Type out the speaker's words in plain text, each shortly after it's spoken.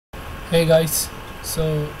Hey guys,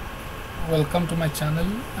 so welcome to my channel,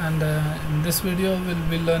 and in this video we'll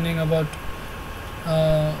be learning about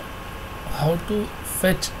uh, how to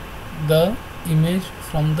fetch the image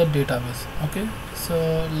from the database. Okay,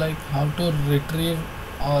 so like how to retrieve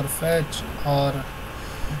or fetch or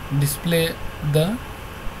display the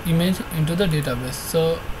image into the database.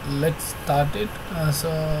 So let's start it.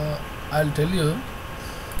 So I'll tell you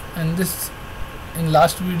in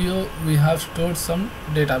last video we have stored some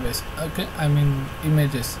database, okay, I mean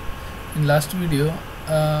images. In last video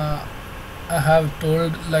I have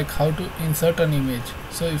told like how to insert an image.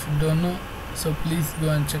 So if you don't know, so please go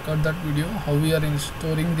and check out that video, how we are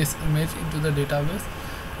storing this image into the database.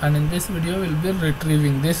 And in this video we'll be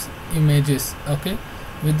retrieving these images, okay,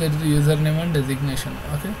 with the username and designation.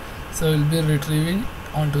 Okay, so we'll be retrieving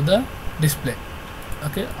onto the display,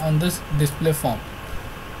 okay, on this display form.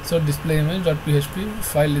 So display image.php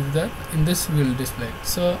file is there, in this will display it.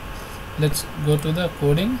 So let's go to the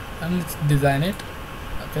coding and let's design it.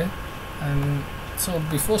 Okay, and so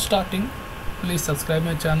before starting, please subscribe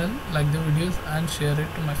my channel, like the videos, and share it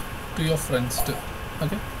to your friends too.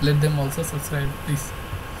 Okay, let them also subscribe, please.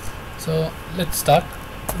 So let's start.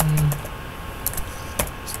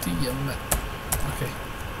 HTML, okay,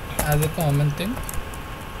 as a common thing,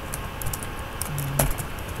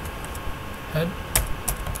 head,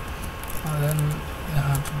 and then you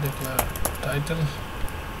have to declare title.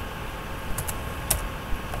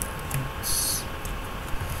 It's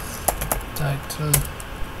title.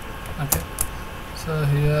 Okay, so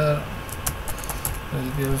here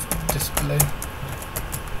we'll give display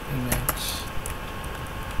image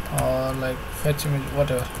or like fetch image,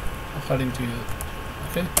 whatever according to you.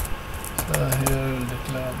 Okay, so here we'll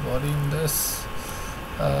declare body in this.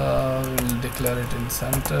 We'll declare it in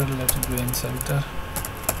center. Let it be in center.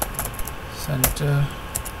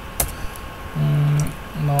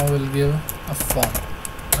 Now we'll give a form.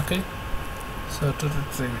 Okay, so to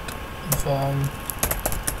retrieve it, form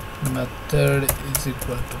method is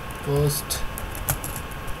equal to post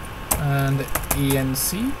and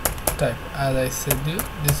enc type. As I said you,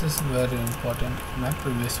 this is very important in my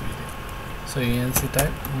previous video. So enc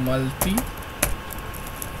type multi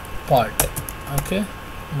part, okay,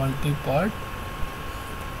 multi part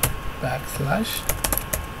backslash,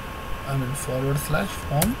 I mean /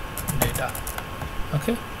 form data.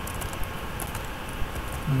 Okay,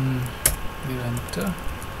 give enter.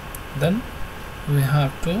 Then we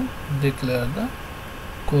have to declare the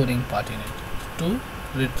coding part in it to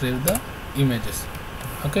retrieve the images.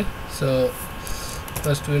 Okay, so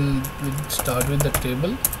first we'll start with the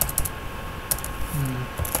table.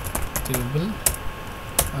 Table,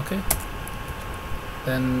 okay,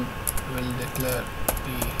 then we'll declare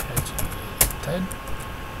PHP head,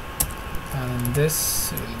 and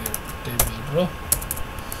this will give table row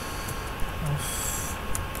of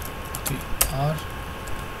tr.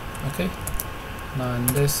 Okay, now in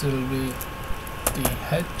this will be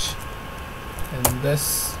th, and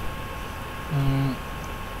this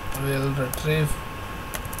will retrieve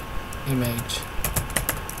image.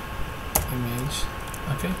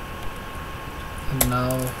 Okay, and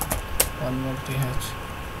now one more th.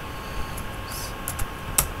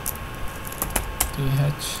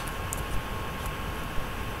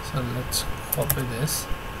 So let's copy this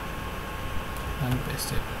and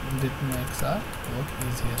paste it. It makes our work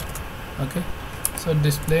easier. Okay, so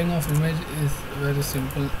displaying of image is very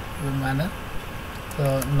simple manner. So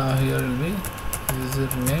now here will be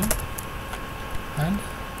username and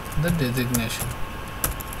the designation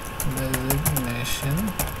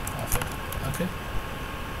of it. Okay,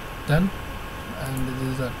 done. And this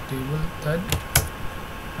is a table thread.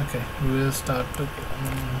 Okay, we will start to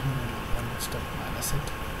one step minus it.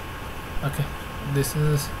 Okay, this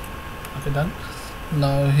is okay, done.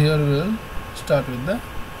 Now here we will start with the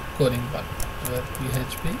coding part, where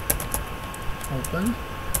PHP open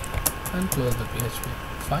and close the PHP.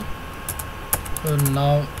 Fine. So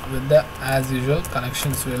now with the as usual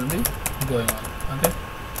connections will be going on. Okay,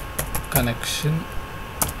 connection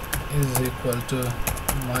is equal to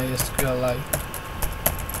MySQLi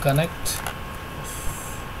connect.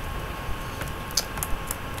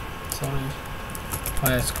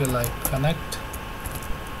 MySQLi connect.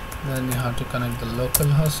 Then you have to connect the local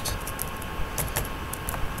host.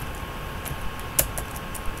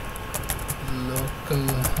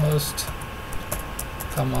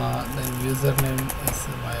 Comma, then username is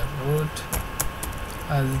my root.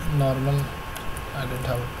 As normal, I don't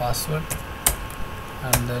have a password.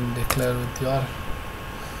 And then declare with your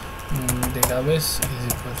database is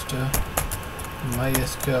equals to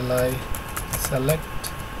MySQLi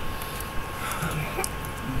select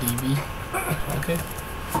DB. Okay,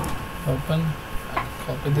 open and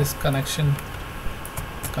copy this connection,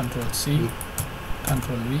 Control C,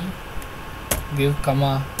 Control V, give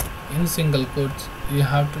comma. In single quotes you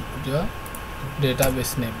have to put your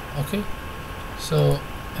database name. Okay, so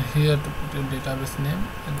here to put your database name,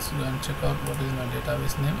 let's go and check out what is my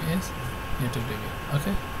database name is DB.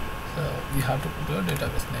 Okay, so you have to put your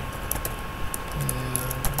database name.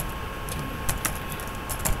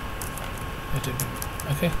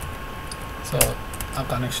 Okay, so our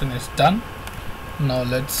connection is done. Now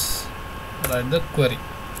let's write the query.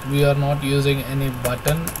 We are not using any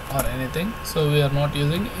button or anything, so we are not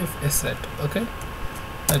using if set. Okay,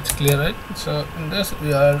 that's clear, right? So in this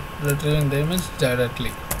we are retrieving the image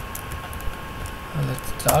directly.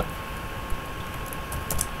 Let's start.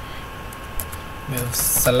 We will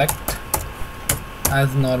select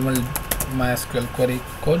as normal MySQL query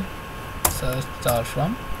code. So start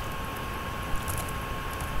from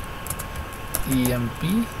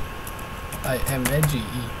EMP IMAGE.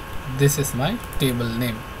 This is my table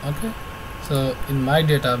name. Okay, so in my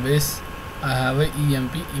database I have a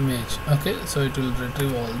EMP image. Okay, so it will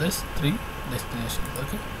retrieve all these three destinations.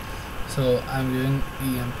 Okay, so I'm giving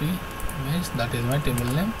EMP image, that is my table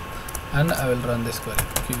name, and I will run this query.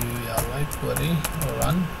 query query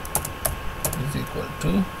run is equal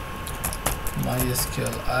to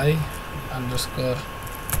mysqli underscore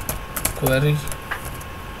query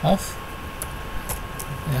of,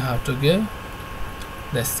 you have to give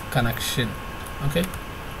this connection. Okay,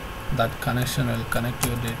 that connection will connect to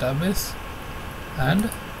your database and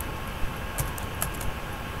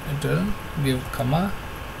it will give comma,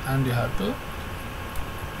 and you have to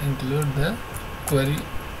include the query,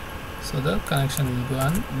 so the connection will go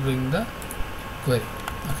and bring the query.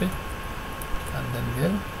 Okay, and then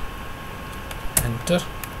give enter.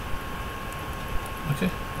 Okay,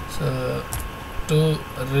 so to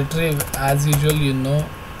retrieve, as usual, you know,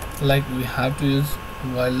 like we have to use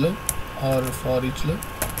while loop or for each loop,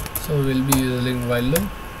 so we'll be using while loop.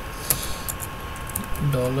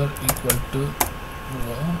 Dollar equal to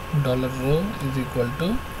row, dollar row is equal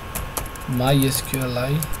to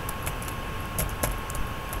mysqli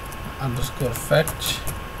underscore fetch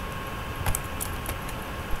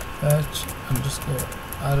underscore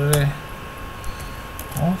array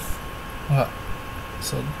of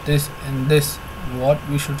so this, in this what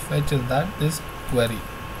we should fetch is that this query.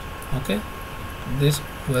 Okay, this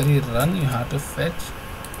query run you have to fetch,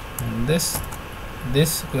 and this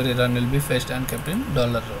query run will be fetched and kept in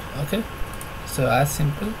dollar row. Okay, so as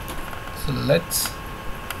simple. So let's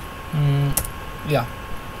yeah,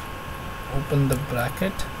 open the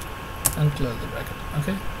bracket and close the bracket.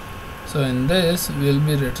 Okay, so in this we will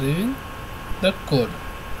be retrieving the code.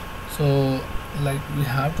 So like we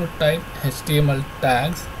have to type HTML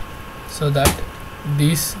tags so that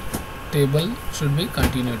this table should be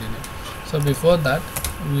continued in it. So before that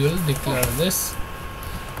we will declare this.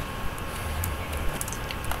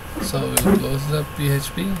 So we'll close the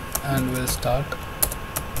PHP and we'll start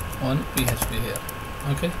on PHP here.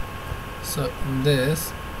 Okay, so in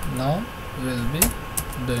this now we'll be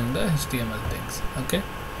doing the HTML things. Okay,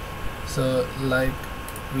 so like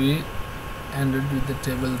we ended with the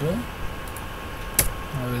table row,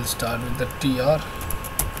 I will start with the tr.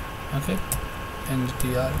 Okay, and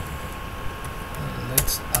tr,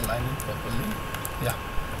 let's align it properly. Yeah,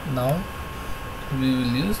 now we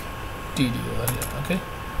will use td over here. Okay,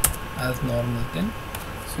 as normal thing.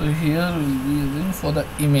 So here we will be using for the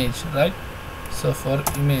image, right? So for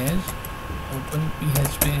image, open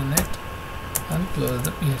PHP init and close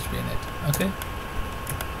the PHP init. Okay,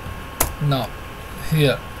 now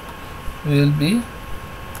here we will be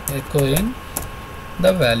echoing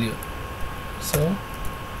the value. So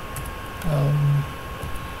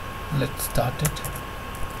let's start it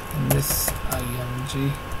in this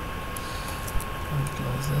img and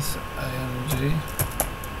close this img.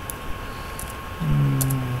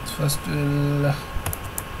 First we'll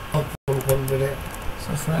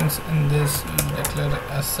so friends, in this we'll declare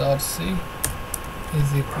src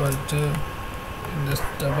is equal to, in this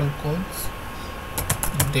double quotes,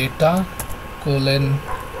 data colon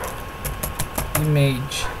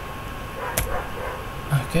image.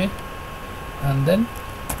 Okay, and then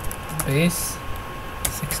base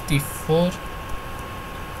 64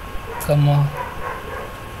 comma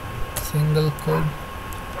single quote.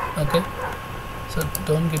 Okay, so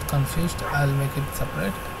don't get confused, I'll make it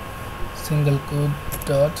separate. Single quote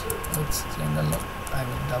dot, it's single, I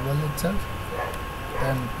mean double itself,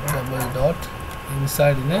 then double dot,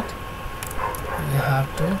 inside in it we have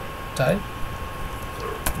to type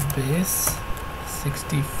base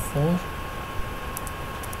 64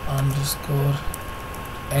 underscore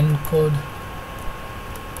encode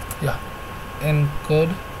yeah,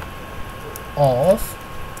 encode of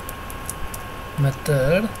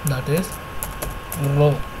method that is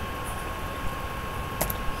row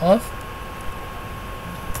of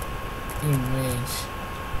image,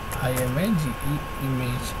 image,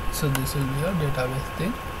 image. So this will be your database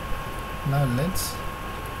thing. Now let's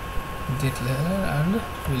declare and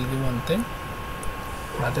we'll give one thing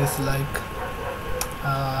that is like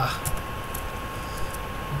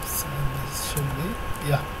oops, this should be,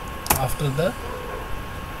 yeah, after the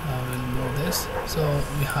we'll move this. So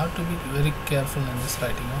we have to be very careful in this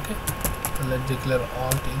writing. Okay, so let's declare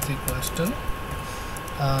alt is equals to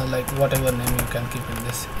like whatever name you can keep in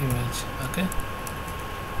this image. Okay,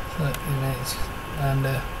 so image, and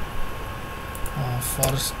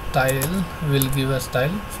for style we'll give a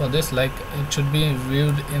style for this, like it should be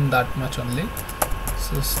viewed in that much only.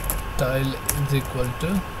 So style is equal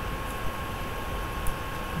to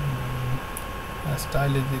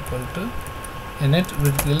style is equal to, in it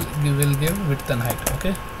we will give width and height.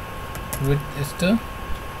 Okay, width is to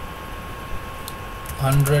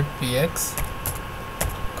 100 px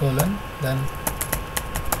colon, then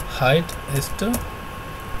height is to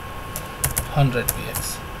 100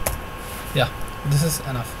 px. Yeah, this is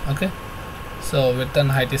enough. Okay, so width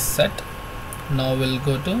and height is set. Now we'll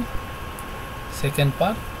go to second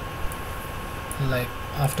part. Like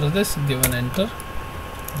after this, give an enter,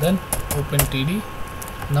 then open td.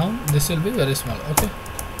 Now this will be very small. Okay,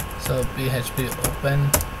 so php open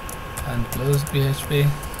and close php,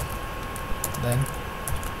 then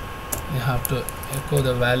you have to echo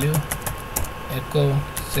the value, echo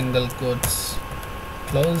single quotes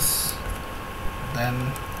close, then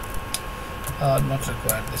not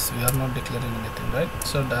required this, we are not declaring anything, right?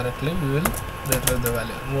 So directly we will retrieve the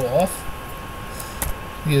value, row of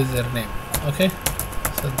username. Okay,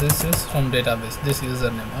 so this is from database, this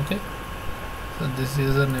username. Okay, so this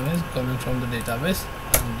username is coming from the database,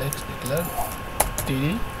 and next declare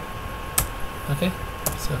td. Okay,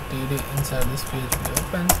 so td inside this php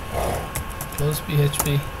open, close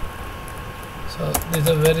php. So this is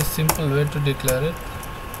a very simple way to declare it.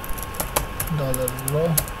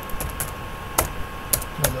 $row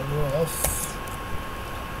of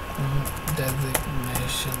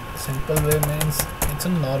designation. Simple way means it's a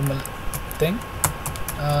normal thing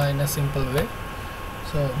in a simple way.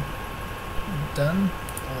 So done.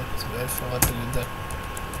 Oh, it's very forward to use that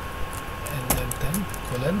ending thing,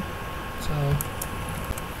 colon. So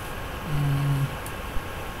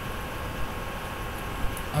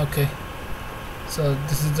okay, so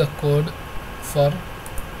this is the code for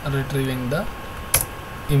retrieving the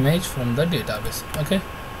image from the database. Okay,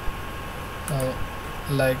 so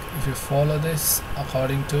like if you follow this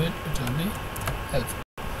according to it, it will be helpful.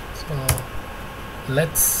 So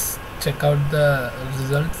let's check out the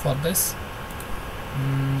result for this.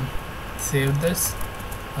 Save this.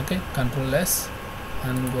 Okay, Control S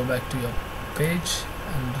and go back to your page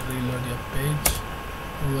and reload your page.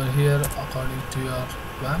 Over here according to your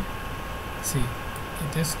plan, see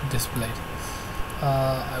it is displayed.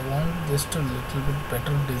 I want this to little bit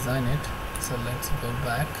better design it, so let's go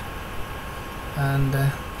back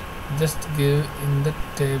and just give in the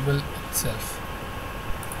table itself,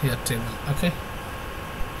 here table. Okay,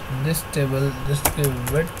 in this table just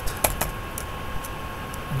give width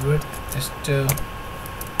is to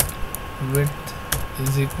width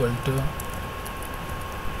is equal to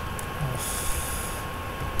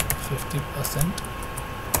 50%,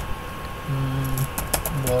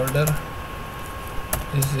 border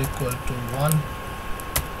is equal to 1,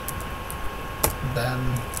 then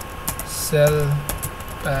cell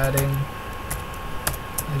padding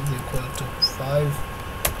is equal to 5,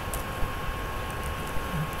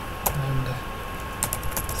 and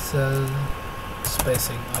cell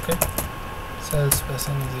spacing. Okay, cell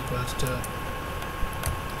spacing is equals to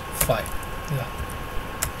 5. Yeah,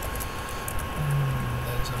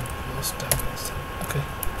 there's a post tag. Okay,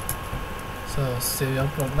 so save your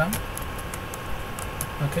program.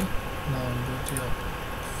 Okay, now go to your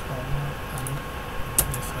format and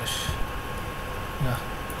refresh. Yeah,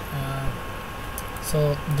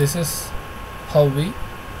 so this is how we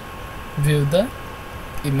view the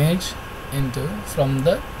image into from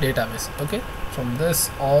the database. Okay, from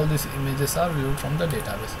this all these images are viewed from the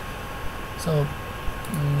database. So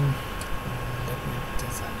let me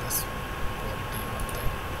design this body one thing.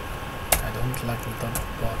 I don't like without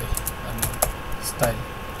body and style.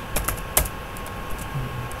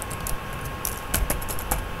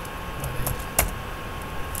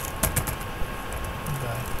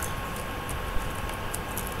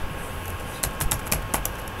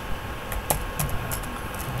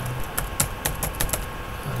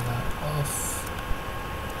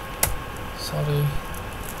 sorry.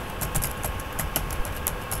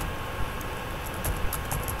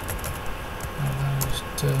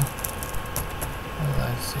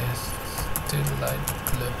 Still light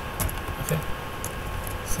blue. Okay,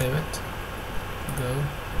 save it, go,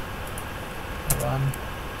 run,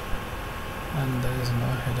 and there is no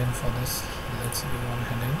heading for this. Let's give one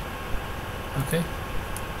heading. Okay,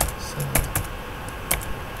 so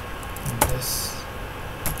this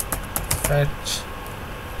fetch,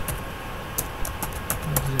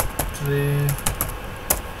 retrieve,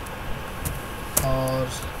 or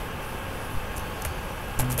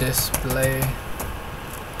display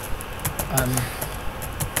an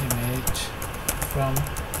image from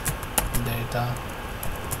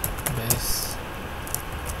database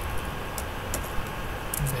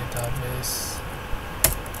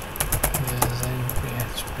using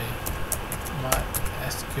PHP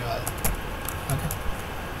Mysql. Okay,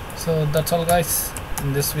 so that's all guys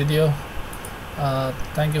in this video.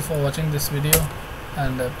 Thank you for watching this video,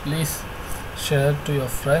 and please share to your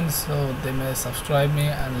friends so they may subscribe me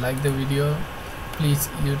and like the video. Please,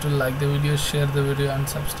 you to like the video, share the video, and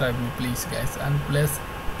subscribe me please guys, and press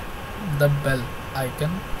the bell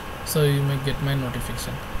icon so you may get my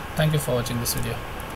notification. Thank you for watching this video.